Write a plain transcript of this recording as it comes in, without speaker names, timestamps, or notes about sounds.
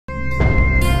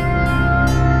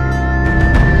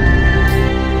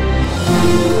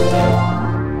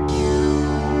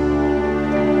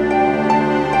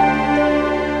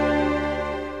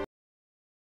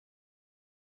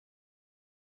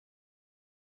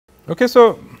Okay,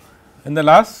 so, in the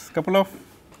last couple of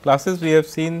classes we have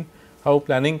seen how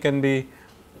planning can be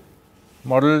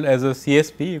modeled as a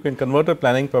CSP. You can convert a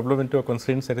planning problem into a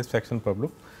constraint satisfaction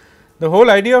problem. The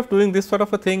whole idea of doing this sort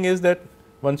of a thing is that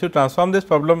once you transform this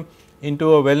problem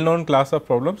into a well known class of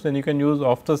problems, then you can use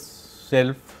off the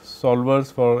shelf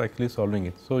solvers for actually solving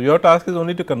it. So, your task is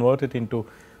only to convert it into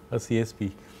a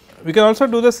CSP. We can also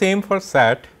do the same for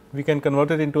SAT. We can convert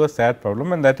it into a SAT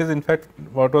problem, and that is in fact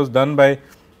what was done by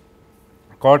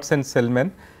Kotz and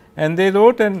Selman, and they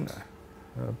wrote an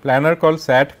planner called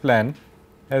SAT plan.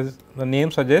 As the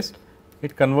name suggests,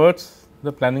 it converts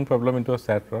the planning problem into a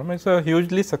SAT problem. It is a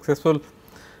hugely successful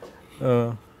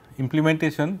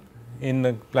implementation in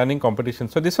the planning competition.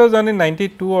 So, this was done in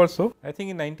 92 or so, I think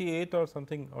in 98 or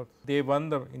something, or they won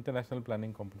the international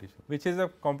planning competition, which is a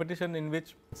competition in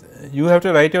which you have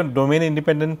to write your domain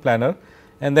independent planner,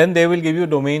 and then they will give you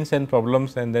domains and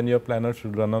problems, and then your planner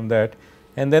should run on that,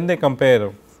 and then they compare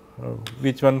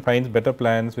which one finds better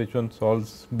plans, which one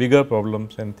solves bigger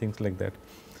problems and things like that.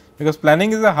 Because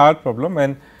planning is a hard problem,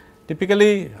 and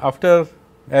typically after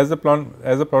as the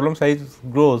problem size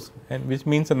grows, and which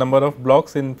means the number of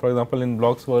blocks in, for example, in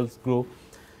blocks worlds grow,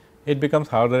 it becomes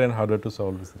harder and harder to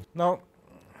solve this. Now,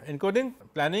 encoding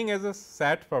planning as a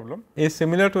SAT problem is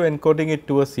similar to encoding it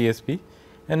to a CSP,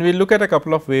 and we will look at a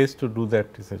couple of ways to do that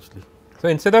essentially. So,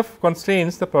 instead of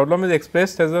constraints, the problem is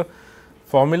expressed as a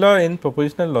formula in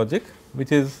propositional logic,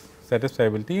 which is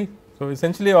satisfiability. So,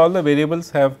 essentially all the variables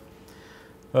have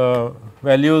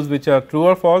values which are true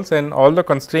or false, and all the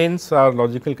constraints are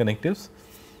logical connectives,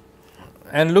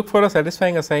 and look for a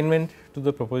satisfying assignment to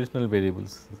the propositional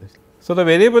variables. So, the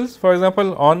variables, for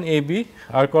example, on A B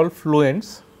are called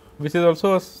fluents, which is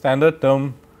also a standard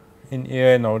term in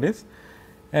AI nowadays,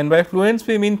 and by fluents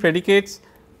we mean predicates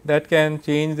that can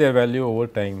change their value over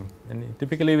time, and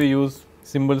typically we use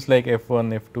symbols like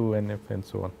F1, F2 and F and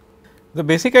so on. The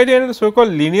basic idea in the so called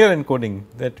linear encoding,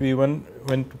 that we when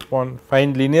to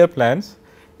find linear plans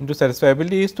into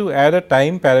satisfiability, is to add a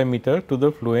time parameter to the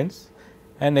fluents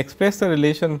and express the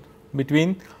relation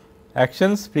between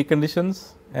actions,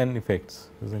 preconditions and effects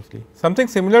essentially. Something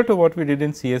similar to what we did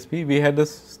in CSP, we had the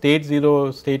state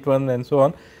 0, state 1 and so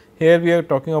on. Here we are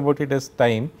talking about it as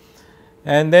time,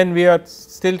 and then we are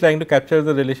still trying to capture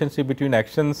the relationship between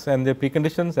actions and their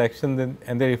preconditions, actions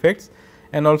and their effects,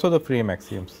 and also the frame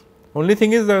axioms. Only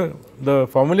thing is the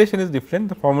formulation is different.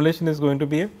 The formulation is going to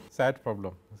be a SAT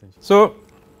problem. So,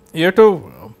 you have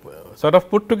to sort of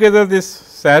put together this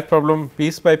SAT problem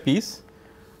piece by piece,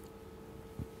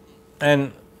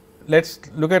 and let us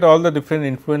look at all the different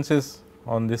influences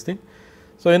on this thing.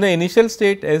 So, in the initial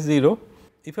state S 0,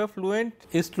 if a fluent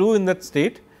is true in that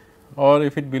state, or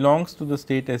if it belongs to the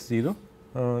state S 0,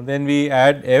 then we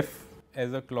add F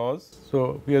as a clause.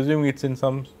 So, we assume it is in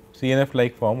some CNF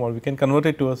like form, or we can convert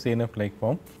it to a CNF like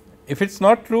form. If it is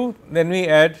not true, then we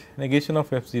add negation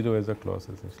of F 0 as a clause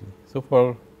essentially. So,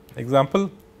 for example,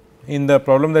 in the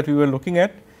problem that we were looking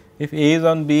at, if A is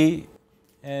on B,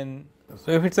 and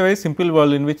so if it is a very simple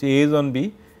world in which A is on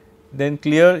B, then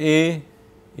clear A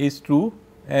is true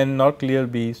and not clear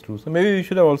B is true. So, maybe we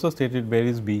should have also stated where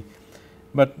is B,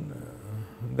 but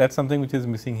that is something which is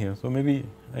missing here. So, maybe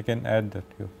I can add that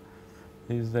here,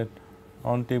 is that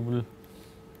on table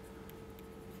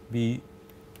B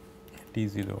T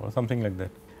 0 or something like that.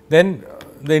 Then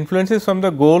the influences from the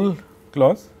goal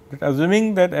clause, that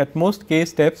assuming that at most k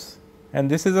steps, and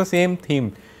this is the same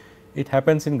theme, it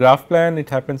happens in graph plan, it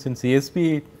happens in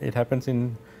CSP, it happens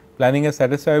in planning a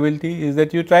satisfiability, is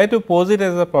that you try to pose it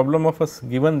as a problem of a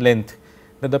given length,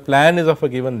 that the plan is of a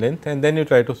given length, and then you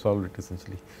try to solve it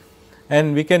essentially.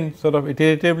 And we can sort of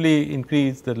iteratively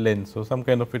increase the length. So, some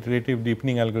kind of iterative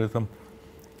deepening algorithm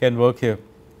can work here.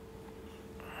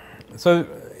 So,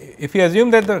 if we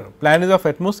assume that the plan is of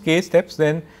at most k steps,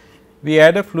 then we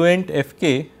add a fluent f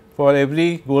k for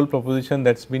every goal proposition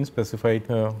that has been specified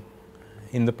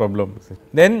in the problem.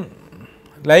 Then,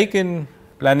 like in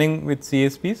planning with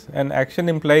CSPs, an action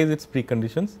implies its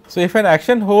preconditions. So, if an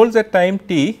action holds at time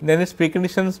t, then its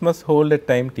preconditions must hold at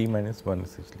time t minus 1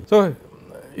 essentially. So,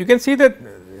 you can see that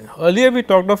earlier we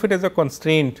talked of it as a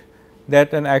constraint,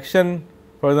 that an action,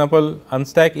 for example,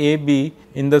 unstack A B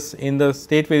in the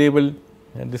state variable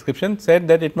description said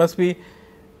that it must be,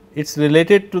 it is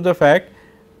related to the fact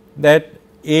that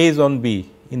A is on B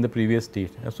in the previous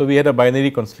state. So, we had a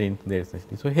binary constraint there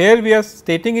essentially. So, here we are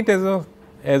stating it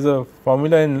as a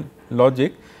formula in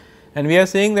logic, and we are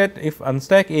saying that if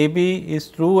unstack A B is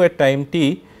true at time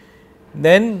t,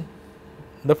 then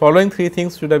the following three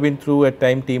things should have been true at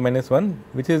time t minus 1,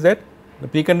 which is that the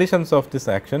preconditions of this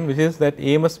action, which is that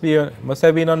A must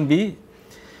have been on B,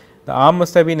 the arm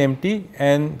must have been empty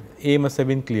and A must have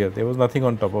been clear, there was nothing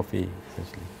on top of A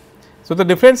essentially. So, the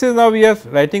difference is now we are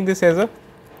writing this as a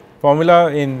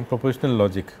formula in propositional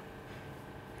logic,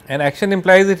 and action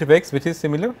implies its effects which is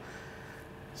similar.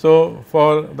 So,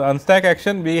 for the unstack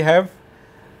action we have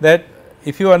that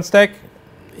if you unstack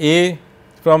A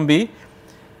from B,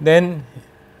 then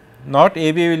not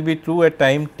A B will be true at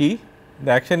time t, the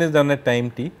action is done at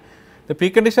time t, the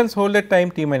preconditions hold at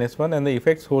time t minus 1 and the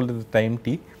effects hold at the time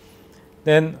t.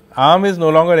 Then arm is no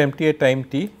longer empty at time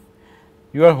t,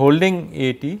 you are holding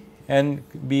A t and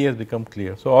B has become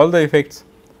clear. So, all the effects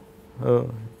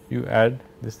you add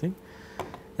this thing,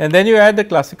 and then you add the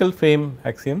classical frame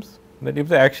axioms, that if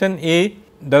the action A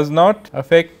does not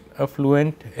affect a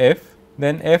fluent F,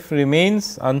 then F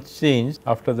remains unchanged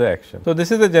after the action. So,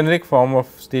 this is the generic form of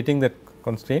stating that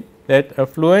constraint, that a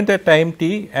fluent at time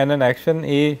t and an action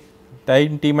A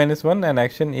time t minus 1 and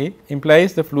action A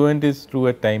implies the fluent is true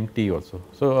at time t also.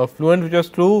 So, a fluent which was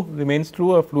true remains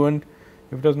true, a fluent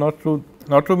if it was not true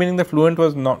meaning the fluent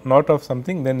was not of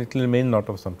something, then it will remain not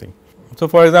of something. So,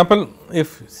 for example,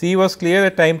 if C was clear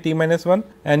at time t minus 1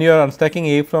 and you are unstacking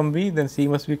A from B, then C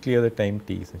must be clear at time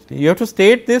t essentially. You have to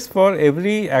state this for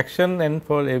every action and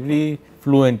for every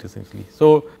fluent essentially.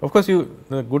 So, of course,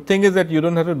 the good thing is that you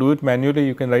do not have to do it manually,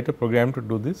 you can write a program to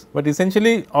do this, but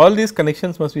essentially all these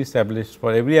connections must be established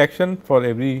for every action, for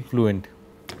every fluent.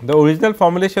 The original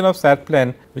formulation of SAT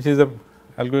plan, which is a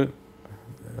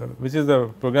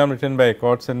program written by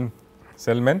Accords and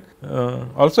Selman,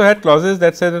 also had clauses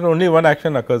that said that only one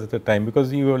action occurs at a time,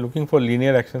 because you are looking for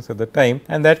linear actions at the time,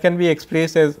 and that can be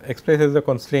expressed as a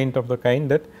constraint of the kind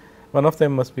that one of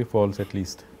them must be false at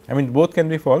least. I mean, both can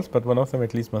be false, but one of them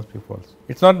at least must be false.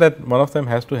 It is not that one of them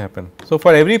has to happen. So,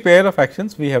 for every pair of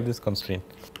actions we have this constraint.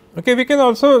 Okay, we can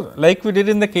also, like we did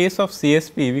in the case of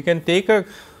CSP, we can take a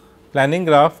planning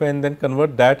graph and then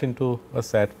convert that into a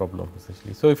SAT problem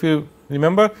essentially. So, if you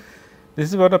remember, this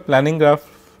is what a planning graph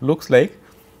looks like,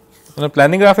 and a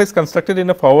planning graph is constructed in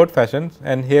a forward fashion,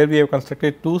 and here we have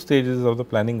constructed two stages of the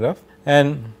planning graph.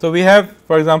 And so, we have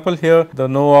for example, here the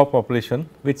no op operation,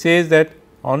 which says that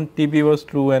on T b was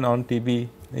true and on T b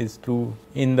is true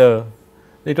in the,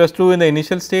 it was true in the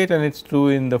initial state and it is true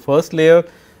in the first layer,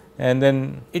 and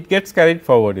then it gets carried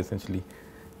forward essentially,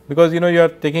 because you are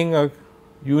taking a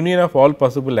union of all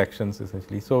possible actions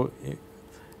essentially. So,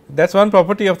 that is one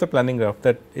property of the planning graph,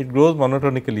 that it grows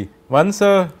monotonically. Once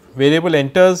a variable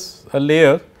enters a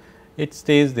layer, it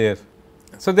stays there.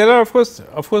 So, there are of course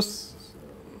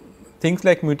things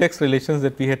like mutex relations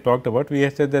that we had talked about. We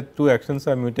had said that two actions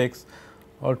are mutex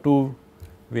or two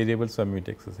variables are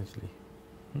mutex essentially.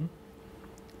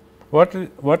 What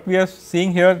we are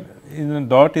seeing here in a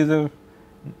dot is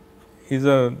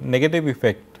a negative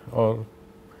effect, or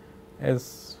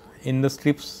as in the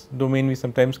strips domain we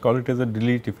sometimes call it as a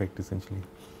delete effect essentially.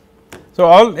 So,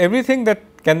 everything that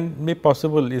can be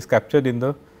possible is captured in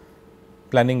the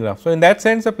planning graph. So, in that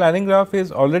sense a planning graph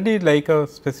is already like a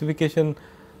specification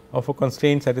of a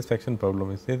constraint satisfaction problem.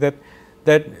 Is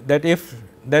that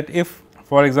if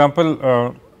for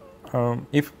example,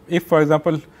 if for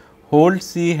example, hold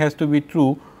C has to be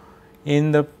true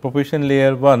in the proposition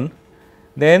layer 1,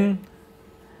 then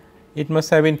it must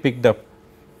have been picked up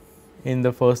in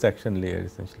the first action layer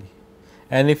essentially.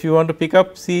 And if you want to pick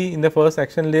up C in the first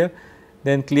action layer,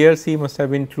 then clear C must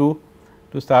have been true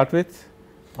to start with,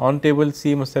 on table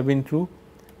C must have been true,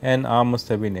 and arm must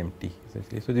have been empty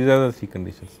essentially. So, these are the three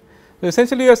conditions. So,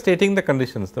 essentially you are stating the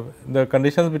conditions, the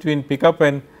conditions between pickup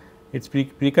and its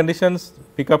preconditions,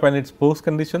 pickup and its post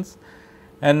conditions,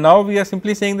 and now we are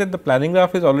simply saying that the planning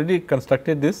graph is already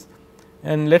constructed this,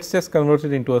 and let us just convert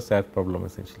it into a SAT problem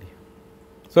essentially.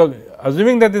 So,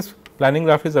 assuming that this planning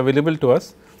graph is available to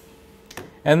us,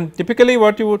 and typically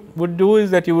what you would do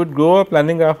is that you would grow a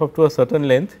planning graph up to a certain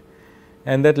length,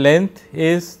 and that length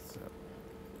is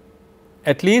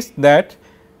at least that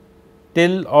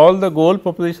till all the goal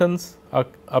propositions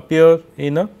appear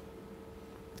in a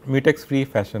mutex free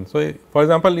fashion. So, for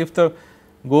example, if the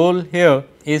goal here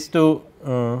is to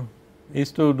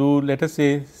do, let us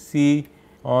say, C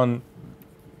on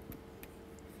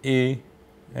A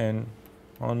and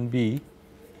on B.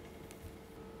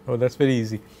 Oh, that is very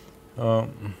easy. I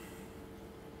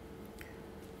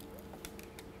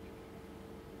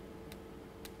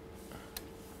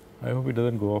hope it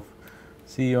does not go off.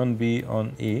 C on B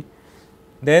on A,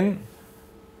 then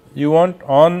you want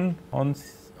on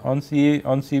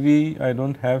CB I do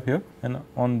not have here, and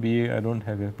on BA I do not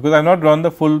have here, because I have not drawn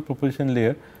the full proposition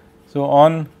layer. So,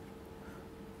 on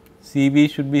CB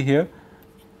should be here,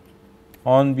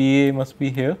 on BA must be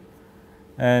here,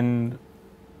 and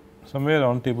somewhere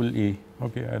on table A.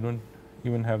 Okay, I do not,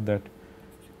 even have that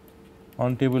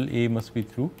on table A must be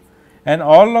true, and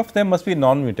all of them must be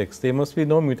non mutex. There must be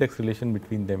no mutex relation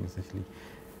between them essentially.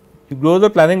 You grow the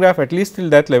planning graph at least till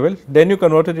that level, then you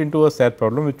convert it into a SAT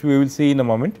problem, which we will see in a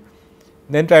moment.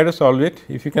 Then try to solve it.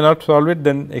 If you cannot solve it,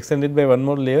 then extend it by one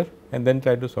more layer and then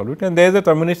try to solve it. And there is a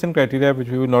termination criteria which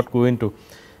we will not go into,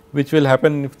 which will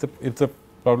happen if the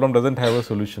problem does not have a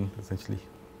solution essentially.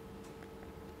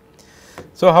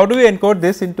 So, how do we encode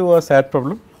this into a SAT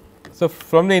problem? So,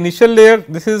 from the initial layer,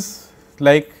 this is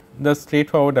like the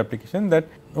straightforward application, that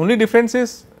only difference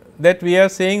is that we are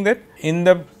saying that in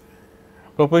the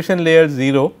proposition layer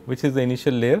 0, which is the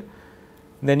initial layer,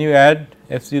 then you add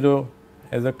f 0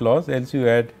 as a clause, else you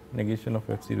add negation of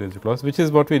f 0 as a clause, which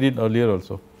is what we did earlier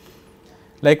also.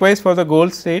 Likewise, for the goal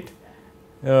state,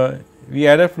 we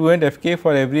add a fluent f k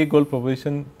for every goal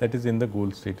proposition that is in the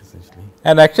goal state essentially.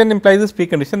 And action implies this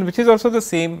precondition, which is also the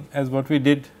same as what we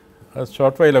did a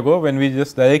short while ago, when we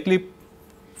just directly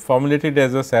formulated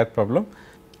as a SAT problem.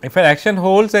 If an action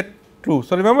holds at true,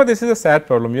 so remember this is a SAT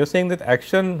problem, you are saying that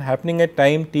action happening at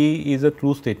time t is a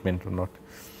true statement or not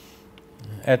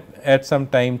at some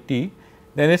time t,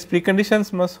 then its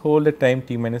preconditions must hold at time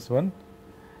t minus 1,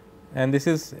 and this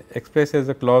is expressed as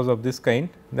a clause of this kind,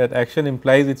 that action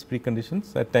implies its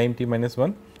preconditions at time t minus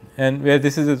 1, and where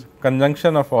this is a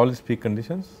conjunction of all its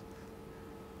preconditions.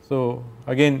 So,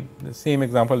 again the same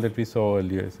example that we saw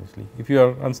earlier essentially. If you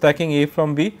are unstacking A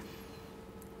from B,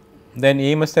 then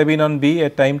A must have been on B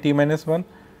at time t minus 1,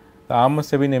 the arm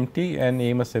must have been empty and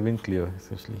A must have been clear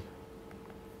essentially.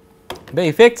 The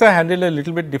effects are handled a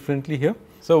little bit differently here.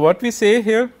 So, what we say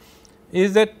here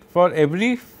is that for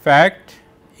every fact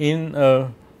in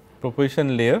a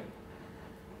proposition layer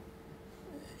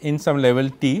in some level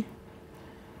t,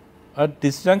 a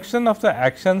disjunction of the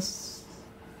actions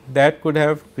that could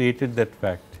have created that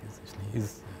fact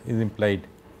is implied.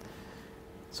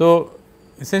 So,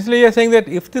 essentially you are saying that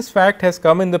if this fact has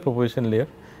come in the proposition layer,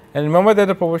 and remember that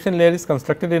the proposition layer is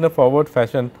constructed in a forward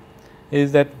fashion,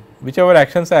 is that whichever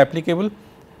actions are applicable,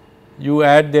 you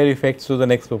add their effects to the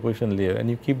next proposition layer and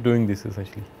you keep doing this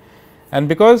essentially. And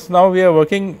because now we are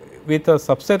working with a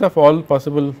subset of all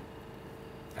possible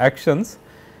actions,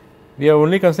 we are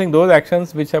only considering those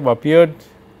actions which have appeared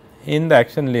in the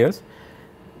action layers.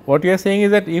 What we are saying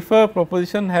is that if a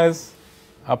proposition has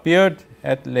appeared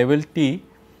at level t,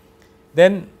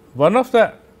 then one of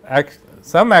the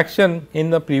some action in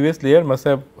the previous layer must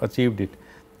have achieved it.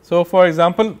 So, for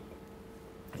example,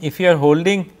 if you are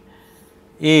holding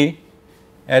A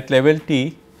at level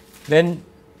t, then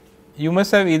you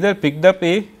must have either picked up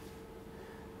A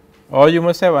or you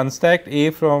must have unstacked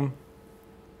A from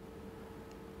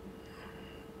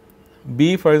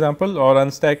B, for example, or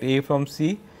unstacked A from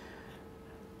C,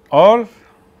 or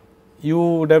you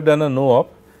would have done a no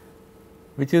op,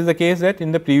 which is the case that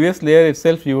in the previous layer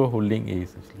itself you were holding A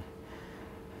essentially.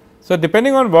 So,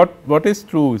 depending on what is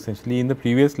true essentially in the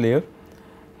previous layer,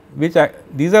 which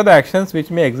these are the actions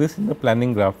which may exist in the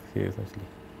planning graph here essentially.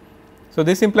 So,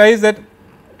 this implies that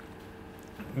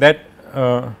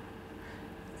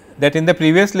in the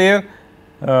previous layer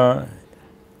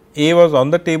A was on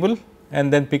the table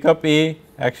and then pick up A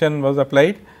action was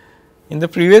applied. In the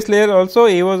previous layer also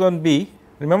A was on B.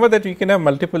 Remember that we can have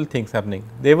multiple things happening.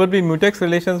 There would be mutex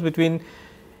relations between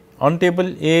on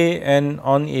table A and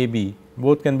on A B,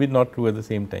 both can be not true at the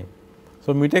same time.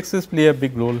 So, mutexes play a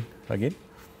big role again,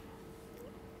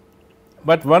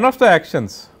 but one of the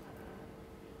actions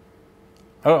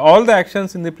or all the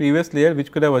actions in the previous layer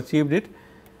which could have achieved it,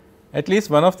 at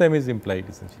least one of them is implied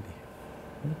essentially,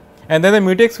 and then the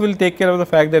mutex will take care of the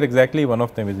fact that exactly one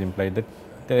of them is implied, that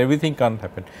everything can't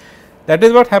happen. That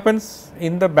is what happens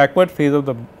in the backward phase of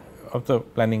the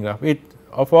planning graph.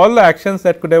 Of all the actions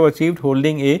that could have achieved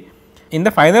holding A, in the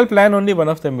final plan only one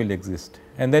of them will exist,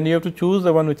 and then you have to choose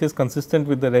the one which is consistent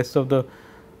with the rest of the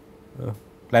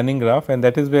planning graph, and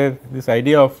that is where this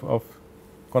idea of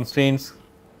constraints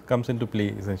comes into play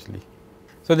essentially.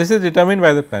 So, this is determined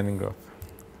by the planning graph,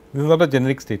 this is not a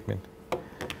generic statement.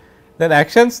 Then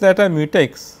actions that are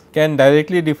mutex can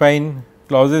directly define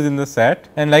clauses in the SAT,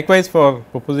 and likewise for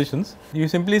propositions, you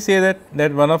simply say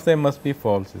that one of them must be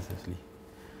false essentially,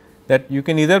 that you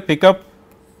can either pick up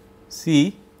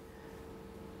C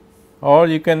or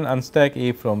you can unstack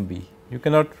A from B. You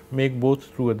cannot make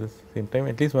both true at the same time,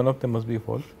 at least one of them must be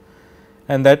false,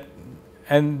 and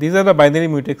these are the binary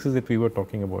mutexes that we were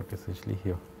talking about essentially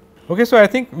here. Okay, so, I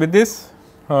think with this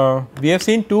we have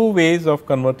seen two ways of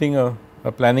converting a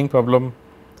planning problem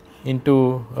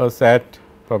into a SAT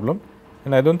problem,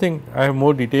 and I do not think I have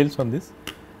more details on this.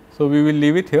 So, we will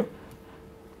leave it here,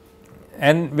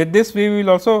 and with this we will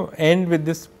also end with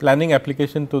this planning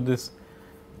application to this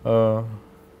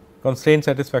constraint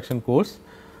satisfaction course.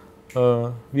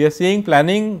 We are seeing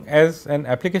planning as an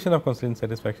application of constraint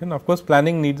satisfaction. Of course,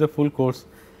 planning needs a full course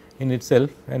in itself,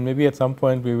 and maybe at some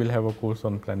point we will have a course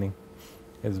on planning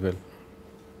as well.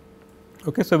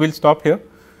 Okay, so we will stop here.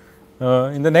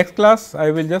 In the next class, I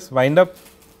will just wind up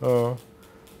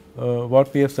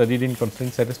what we have studied in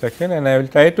constraint satisfaction, and I will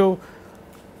try to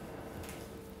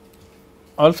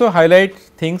also highlight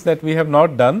things that we have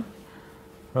not done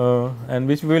and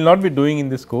which we will not be doing in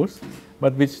this course,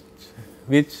 but which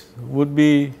would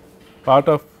be part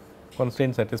of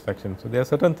constraint satisfaction. So, there are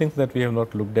certain things that we have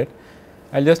not looked at.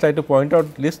 I will just try to point out,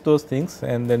 list those things,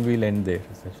 and then we will end there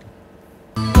essentially.